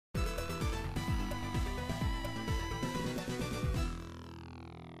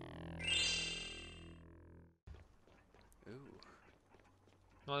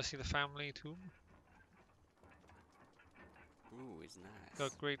want to see the family tomb? Ooh, it's nice.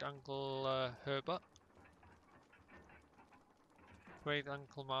 Got great uncle Herbert. Great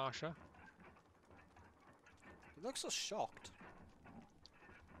uncle Marsha. He looks so shocked.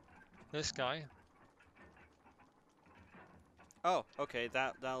 This guy. Oh, okay,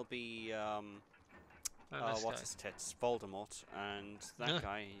 that'll be And this what's guy. his tits? Voldemort, and that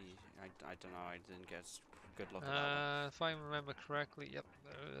guy. I don't know. I didn't get a good look at that one. If I remember correctly, yep,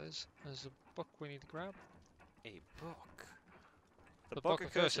 there it is. There's a book we need to grab. A book. The Book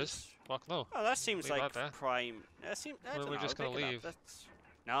of Curses. Fuck no. Oh, that seems Leave like that there. prime. That seems. I don't We're know, just gonna pick it up. leave. That's...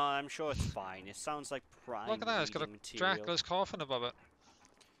 No, I'm sure it's fine. It sounds like prime. Look at that, it's got a material. Dracula's coffin above it.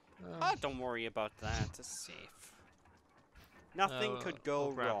 Oh, don't worry about that. It's safe. Nothing could go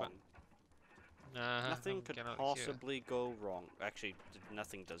we'll grab wrong. Nothing I'm could getting out of here. possibly go wrong. Actually,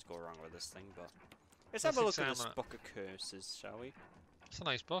 nothing does go wrong with this thing, but let's Let's have a look at this examine it. Book of Curses, shall we? It's a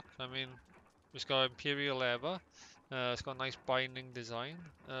nice book. I mean, it's got imperial leather. It's got a nice binding design.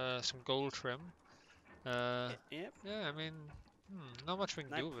 Some gold trim. Yep. Yeah, I mean, not much we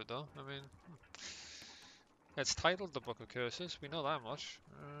can do with it though. I mean, it's titled the Book of Curses. We know that much.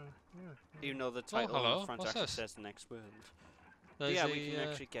 Yeah. Even though the title hello. on the front What's actually this? says the next word. There's Yeah, a, we can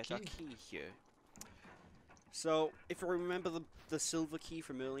actually get key. our key here. So, if you remember the silver key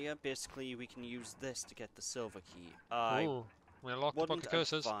from earlier, basically we can use this to get the silver key. Ooh, we unlocked the Book Wouldn't of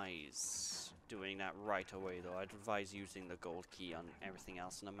Curses. advise doing that right away though. I'd advise using the gold key on everything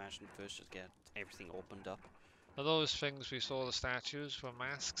else and imagine first just get everything opened up. Are those things we saw the statues were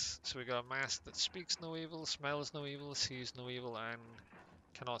masks? So we got a mask that speaks no evil, smells no evil, sees no evil, and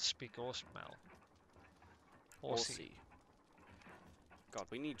cannot speak or smell. Or see. God,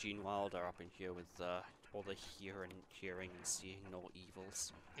 we need Gene Wilder up in here with all the hearing and seeing no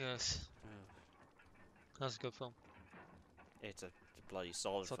evils. Yes. That's a good film. It's a bloody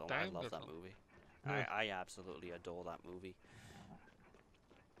solid It's a film. I damn love good that film. movie. Yeah. I absolutely adore that movie.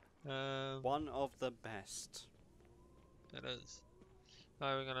 Um, One of the best. It is.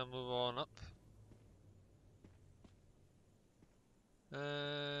 Now we're gonna move on up.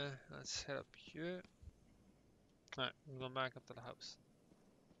 Let's head up here. Alright, we're going back up to the house.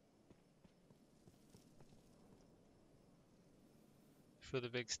 Through the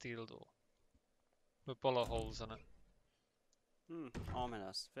big steel door. With bullet holes in it.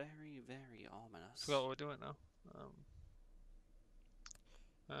 Ominous. Very, very ominous. Forgot what we're doing now.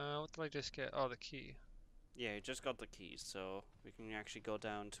 What did I just get? Oh, the key. Yeah, you just got the keys, so we can actually go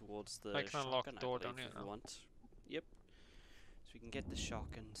down towards the I can unlock the shotgun, door I down believe, here if we now. want. Yep. So we can get the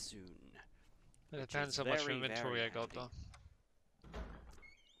shotgun soon. It Which depends is how much very, inventory very I got handy. though.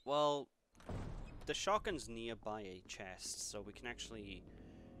 Well, the shotgun's nearby a chest, so we can actually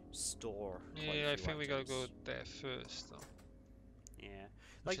store quite a Yeah, I few think we gotta go items. there first though. Yeah.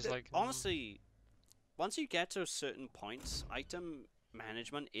 Which is like, honestly, once you get to a certain point, item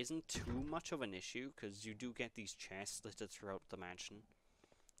management isn't too much of an issue, because you do get these chests littered throughout the mansion.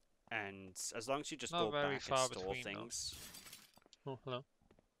 And as long as you just Not go very back far and store between, though. things. Oh, hello.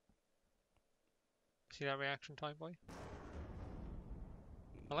 See that reaction time, boy?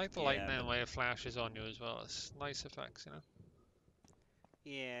 I like the lightning but- way it flashes on you as well. It's nice effects, you know?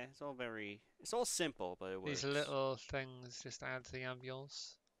 Yeah, it's all simple, but it works. These little things just add to the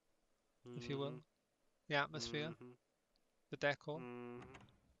ambience, if you will. The atmosphere, the decor.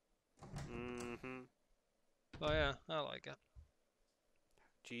 Oh yeah, I like it.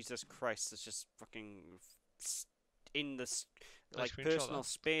 Jesus Christ, it's just fucking in this Nice like screenshot, personal though.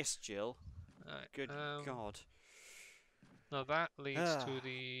 space, Jill. Alright, Good God. now that leads to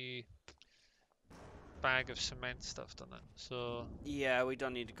the bag of cement stuff, doesn't it? So Yeah, we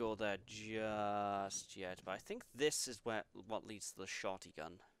don't need to go there just yet, but I think this is what leads to the shotty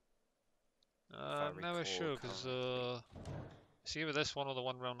gun. I'm never sure because it's either this one or the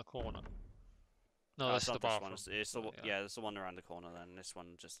one around the corner. No, this is the bathroom. It's the it's the one around the corner. Then this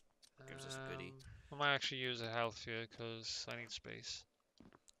one just gives us a goodie. I might actually use a health here because I need space.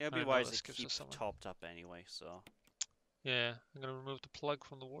 It'll I be know wise this to gives keep us something. topped up anyway. So. Yeah, I'm gonna remove the plug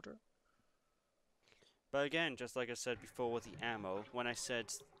from the water. But again, just like I said before with the ammo, when I said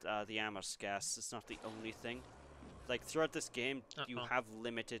the ammo's scarce, it's not the only thing. Like throughout this game, you have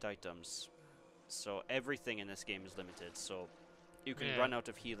limited items. So everything in this game is limited. So you can run out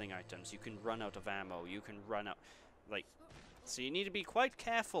of healing items, you can run out of ammo, you can run out, like, so you need to be quite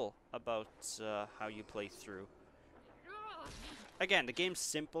careful about how you play through. Again, the game's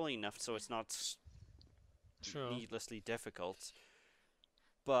simple enough so it's not needlessly difficult,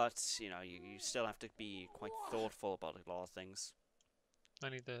 but you know, you still have to be quite thoughtful about a lot of things. I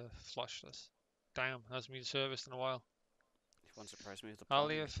need to flush this. Damn, hasn't been serviced in a while. Won't surprise me if the I'll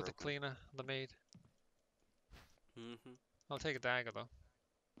plumbing leave it is for the broken. cleaner, the maid. Mm-hmm. I'll take a dagger though.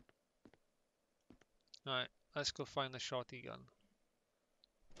 Alright, let's go find the shotty gun.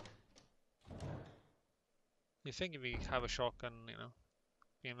 You think if you have a shotgun, you know,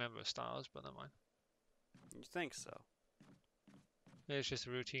 be a member of Stars, but never mind. You think so? It's just a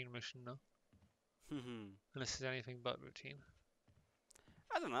routine mission, no? Hmm. Unless it's anything but routine.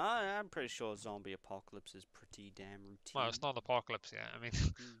 I don't know. I'm pretty sure zombie apocalypse is pretty damn routine. Well, it's not apocalypse yet. I mean,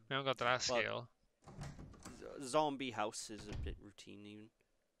 we haven't got to that Well, scale. Zombie house is a bit routine even.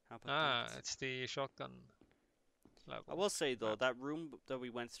 How about that? It's the shotgun level. I will say though, that room that we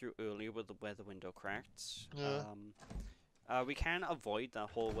went through earlier with where the window cracked, we can avoid that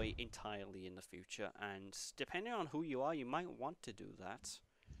hallway entirely in the future, and depending on who you are, you might want to do that.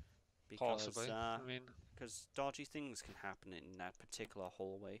 Because, Possibly. I mean, because dodgy things can happen in that particular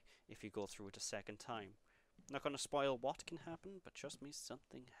hallway if you go through it a second time. Not gonna spoil what can happen, but trust me,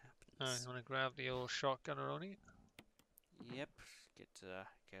 something happens. you want to grab the old shotgun, Aroni? Yep,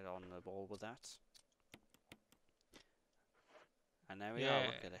 get on the ball with that. And there we are,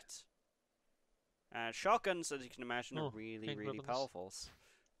 look at it. Shotguns, as you can imagine, are really, really powerful.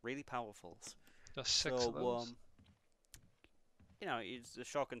 Really powerful. Just 6 of those. You know, the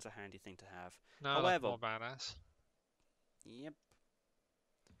shotgun's a handy thing to have. Now however, more badass. Yep.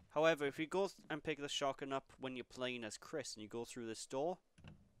 However, if you go and pick the shotgun up when you're playing as Chris and you go through this door,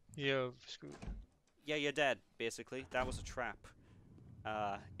 you're screwed. Yeah, you're dead, basically. That was a trap.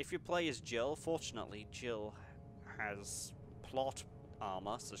 If you play as Jill, fortunately, Jill has plot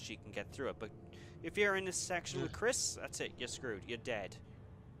armor so she can get through it. But if you're in this section with Chris, that's it. You're screwed. You're dead.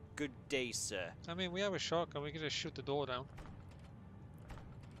 Good day, sir. I mean, we have a shotgun. We can just shoot the door down.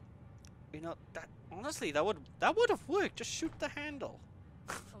 You know, that honestly, that would have worked. Just shoot the handle.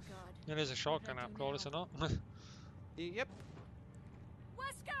 Oh God. It is a shotgun after all, is it not? Yep.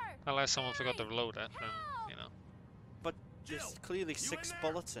 Wesker! Unless someone forgot to reload it, then, you know. But there's clearly 6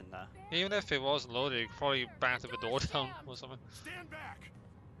 bullets in there. Even if it wasn't loaded, you could probably batter the door down or something. Stand back.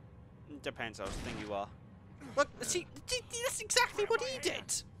 Depends how thing you are. Look, see, that's exactly what he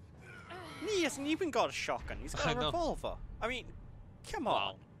did. He hasn't even got a shotgun. He's got a revolver. I mean, come on.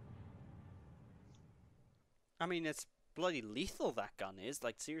 Wow. I mean, it's bloody lethal, that gun is.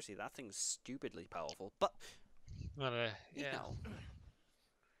 Like, seriously, that thing's stupidly powerful. But, well, yeah. you know.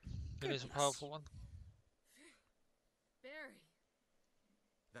 It is a powerful one. Barry.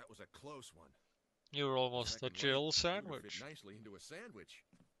 That was a close one. You were almost a Jill sandwich. Fit nicely into a sandwich.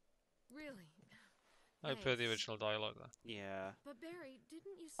 Really? I prefer the original dialogue there. Yeah. But Barry,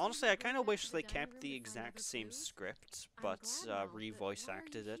 didn't you honestly, I kind of wish they kept the exact same script, but re-voice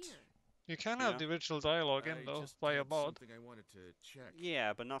acted it. You can have the original dialogue in though, by a mod. I wanted to check.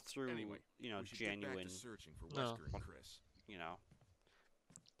 Yeah, but not through, anyway, you know, genuine. Searching for Wesker and Chris. You know.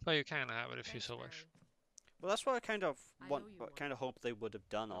 But you can have it if you so wish. Well, that's what I kind of hope they would have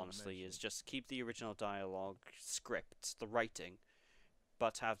done. Honestly, is just keep the original dialogue script, the writing,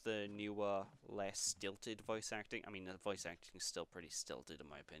 but have the newer, less stilted voice acting. I mean, the voice acting is still pretty stilted in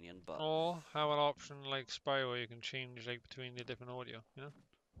my opinion, but. Or have an option like Spyro, you can change like between the different audio, you know.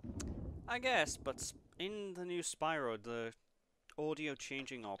 I guess, but in the new Spyro, the audio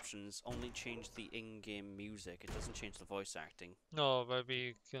changing options only change the in-game music. It doesn't change the voice acting. No,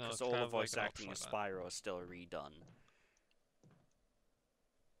 maybe, you know, because all the voice acting in Spyro is still redone.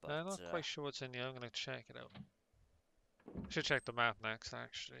 But, I'm not quite sure what's in here. I'm gonna check it out. Should check the map next,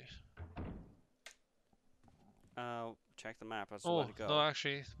 actually. Check the map. That's the way to go. No,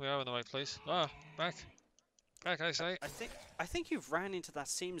 actually, we are in the right place. Ah, back. Back, I say. I think you've ran into that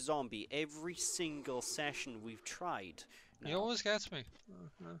same zombie every single session we've tried. He always gets me.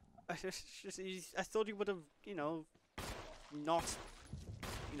 I thought he would have, you know,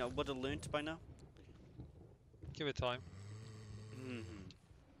 would have learnt by now. Give it time.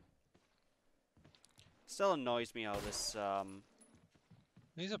 Still annoys me how this,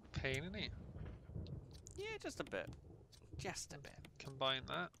 He's a pain, isn't he? Yeah, just a bit. Just a bit. Combine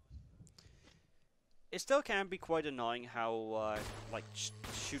that. It still can be quite annoying how, like,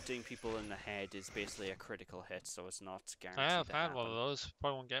 shooting people in the head is basically a critical hit, so it's not guaranteed. I have had one of those.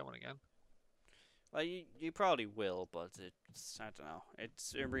 Probably won't get one again. Well, you probably will, but it's, I don't know. It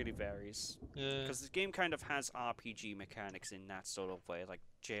really varies. Yeah. Because this game kind of has RPG mechanics in that sort of way, like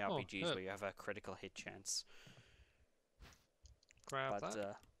JRPGs where you have a critical hit chance. Grab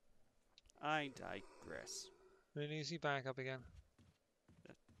that. I digress. Really easy back up again.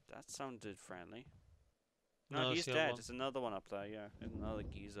 That sounded friendly. No, he's dead. There's another one up there, yeah. Another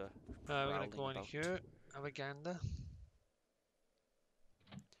geezer. We're gonna go in here. Have a gander.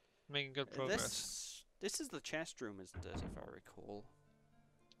 Making good progress. This is the chest room, isn't it, if I recall?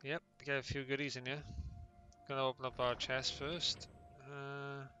 Yep, get a few goodies in here. Gonna open up our chest first.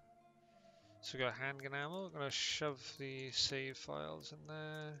 So we got handgun ammo. Gonna shove the save files in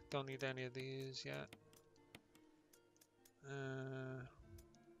there. Don't need any of these yet. I'm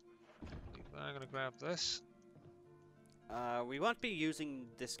gonna grab this. We won't be using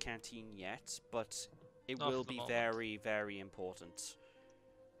this canteen yet, but it Not will for the be moment. very, very important.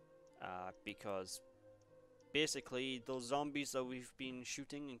 Because basically, those zombies that we've been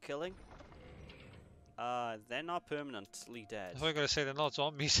shooting and killing, they're not permanently dead. I thought you were gonna say they're not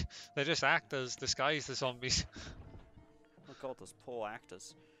zombies. They're just actors disguised as zombies. Oh god, those poor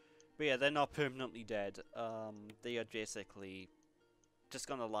actors. But yeah, they're not permanently dead. They are basically just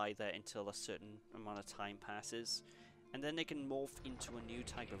gonna lie there until a certain amount of time passes. And then they can morph into a new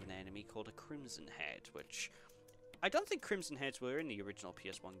type of an enemy called a Crimson Head, which... I don't think Crimson Heads were in the original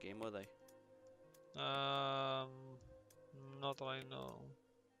PS1 game, were they? Not that I know.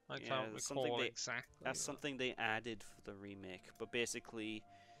 I Yeah, can't that's something recall they- exactly. That's but- something they added for the remake. But basically,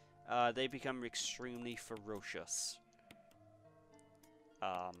 they become extremely ferocious.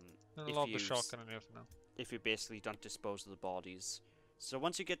 And if lob you the shotgun in here for now. if you basically don't dispose of the bodies. So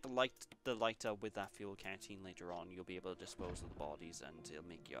once you get the lighter with that fuel canteen later on, you'll be able to dispose of the bodies, and it'll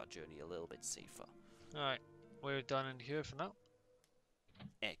make your journey a little bit safer. Alright, we're done in here for now.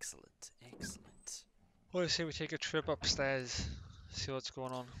 Excellent, excellent. Well, I say we take a trip upstairs, see what's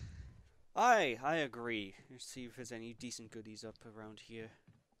going on. I agree. Let's see if there's any decent goodies up around here.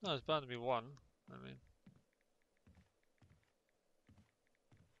 No, there's bound to be one. I mean,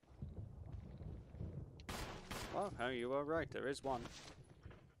 Oh, you are right. There is one.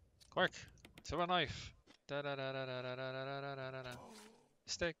 quick, to a knife. Da da da da da da da da da da da da.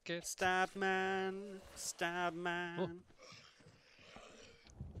 Stick it. Stab man, stab man.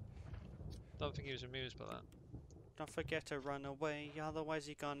 Don't think he was amused by that. Don't forget to run away, otherwise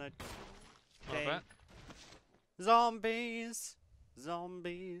you're gonna Not pay. bad. Zombies,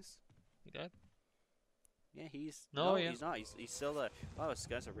 zombies. He dead? Yeah, he's No, yeah. he's not. He's still there. Oh, this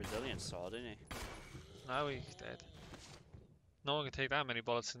guy's a resilient sword, isn't he? Now he's dead. No one can take that many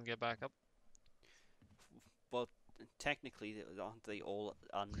bullets and get back up. Well, technically, aren't they all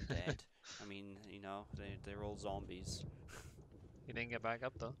undead? I mean, you know, they're all zombies. He didn't get back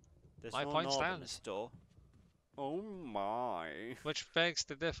up though. There's My no point knob in stands. this door. Oh my! Which begs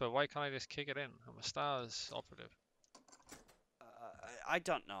to differ. Why can't I just kick it in? I'm a STARS operative. I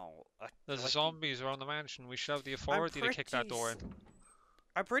don't know. There's like the- zombies around the mansion. We should have the authority to kick that door in.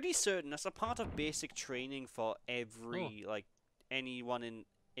 I'm pretty certain that's a part of basic training for every anyone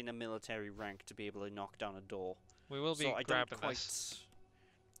in a military rank to be able to knock down a door. We will be So I don't grabbing quite, this.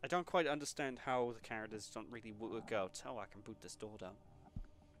 I don't quite understand how the characters don't really work out. Oh, I can boot this door down.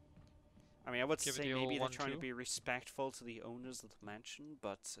 I mean, I would Give it say the maybe old they're trying to 1-2. be respectful to the owners of the mansion,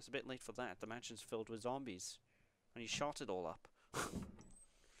 but it's a bit late for that. The mansion's filled with zombies, and he shot it all up.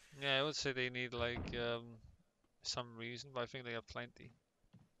 Yeah, I would say they need like some reason, but I think they have plenty.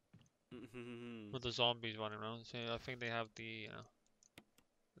 With the zombies running around, so I think they have the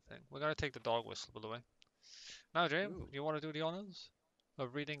the thing. We're gonna take the dog whistle, by the way. Now, James, Ooh. do you want to do the honors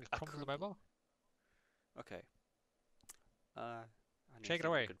of reading A Crumple the Memo? Okay. I need to Take it think of a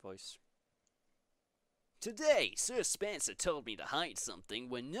away. Good voice. Today, Sir Spencer told me to hide something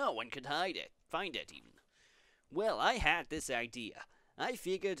when no one could find it even. Well, I had this idea. I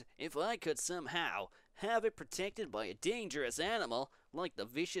figured if I could somehow have it protected by a dangerous animal like the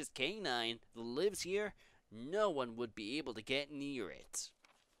vicious canine that lives here, no one would be able to get near it.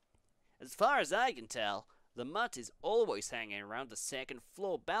 As far as I can tell, the mutt is always hanging around the second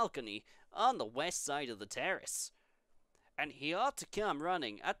floor balcony on the west side of the terrace. And he ought to come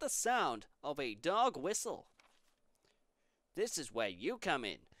running at the sound of a dog whistle. This is where you come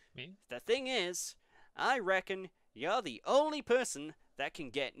in. Me? The thing is, I reckon you're the only person that can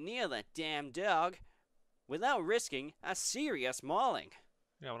get near that damn dog without risking a serious mauling.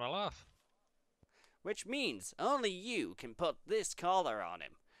 Yeah, when I laugh. Which means only you can put this collar on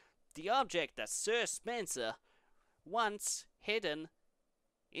him. The object that Sir Spencer, once hidden,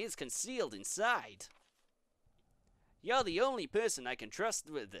 is concealed inside. You're the only person I can trust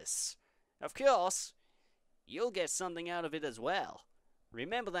with this. Of course, you'll get something out of it as well.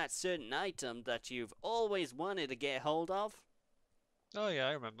 Remember that certain item that you've always wanted to get hold of? Oh yeah,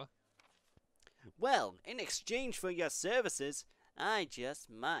 I remember. Well, in exchange for your services, I just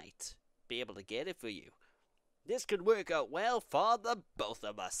might be able to get it for you. This could work out well for the both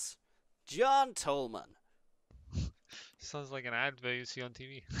of us. John Tolman. Sounds like an advert you see on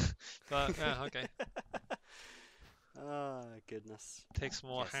TV. But yeah, okay. Oh, goodness. Take some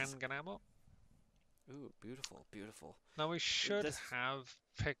more Yes. handgun ammo. Ooh, beautiful, beautiful. Now we should This- have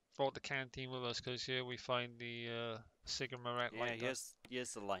brought the canteen with us because here we find the cigarette Yeah, lighter.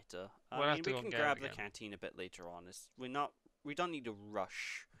 here's the lighter. We'll I have mean, to we go can and get it grab the again. canteen a bit later on. We don't need to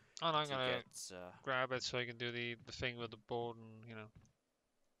rush And I'm to gonna get grab it so I can do the thing with the board and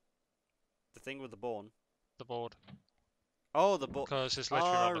the thing with the bone. the board Oh, the board. because it's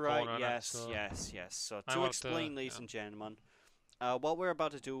literally All around the right, corner. yes, innit? So yes. So I to want to, explain, ladies yeah. and gentlemen, what we're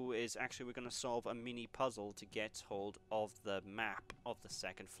about to do is actually we're going to solve a mini puzzle to get hold of the map of the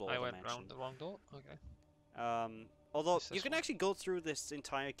second floor I went dimension. round the wrong door. Okay. Although It's you this can one. actually go through this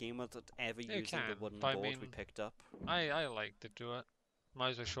entire game without ever You using the can, wooden but I board we mean- picked up. I like to do it. Might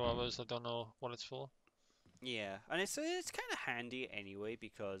as well show others that don't know what it's for. Yeah, and it's kind of handy anyway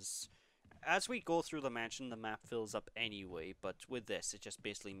because as we go through the mansion, the map fills up anyway. But with this, it just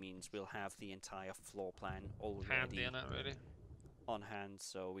basically means we'll have the entire floor plan Handy already in it, really. on hand,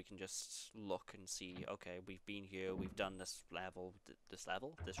 so we can just look and see. Okay, we've been here, we've done this level,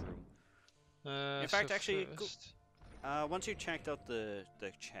 this room. In fact, So actually, first- once you've checked out the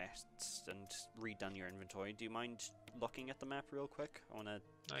chests and redone your inventory, do you mind looking at the map real quick? I want to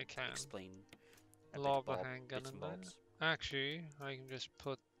I can. explain a Lava bit of handgun bits in and there. bobs. Actually, I can just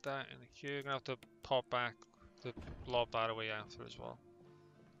put that in here. You're gonna have to pop back the lob that away after as well.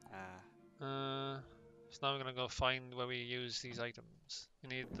 So now we're gonna go find where we use these items. You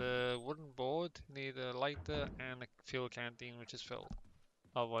need the wooden board, you need a lighter, and a fuel canteen which is filled.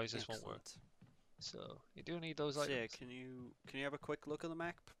 Otherwise, this won't work. Excellent. So you do need those So, yeah, items. can you have a quick look at the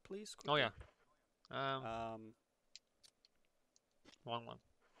map, please? Oh yeah. Quickly? Wrong one.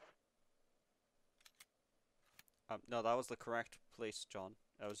 No, that was the correct place, John.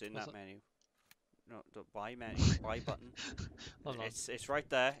 That was in Was that it? menu. No, the Y menu, Y button. Hold on. It's right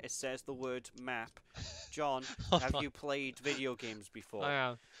there. It says the word map. John, Hold have on. you played video games before? I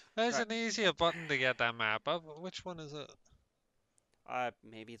am. There's Right. an easier button to get that map up. Which one is it?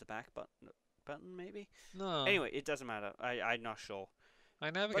 Maybe the back button, maybe. No. Anyway, it doesn't matter. I'm not sure.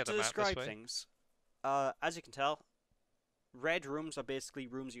 I never But get to the map this describe way. things, as you can tell, red rooms are basically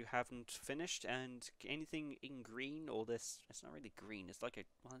rooms you haven't finished, and anything in green or this, it's not really green. It's like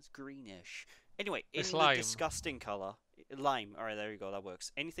it's greenish. Anyway, in It's the lime. disgusting color, lime. All right, there you go. That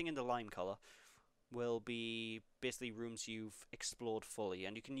works. Anything in the lime color will be basically rooms you've explored fully,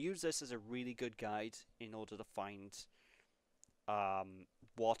 and you can use this as a really good guide in order to find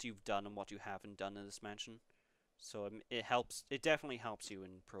what you've done and what you haven't done in this mansion. So it helps. It definitely helps you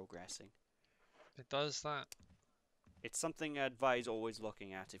in progressing. It does that. It's something I advise always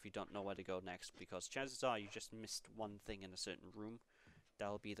looking at if you don't know where to go next, because chances are you just missed one thing in a certain room.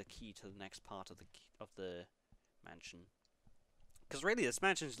 That'll be the key to the next part of the mansion. Because really, this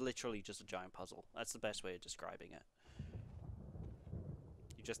mansion is literally just a giant puzzle. That's the best way of describing it.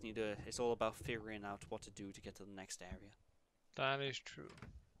 You just need to. It's all about figuring out what to do to get to the next area. That is true.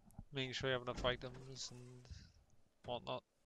 Making sure you have enough items and whatnot.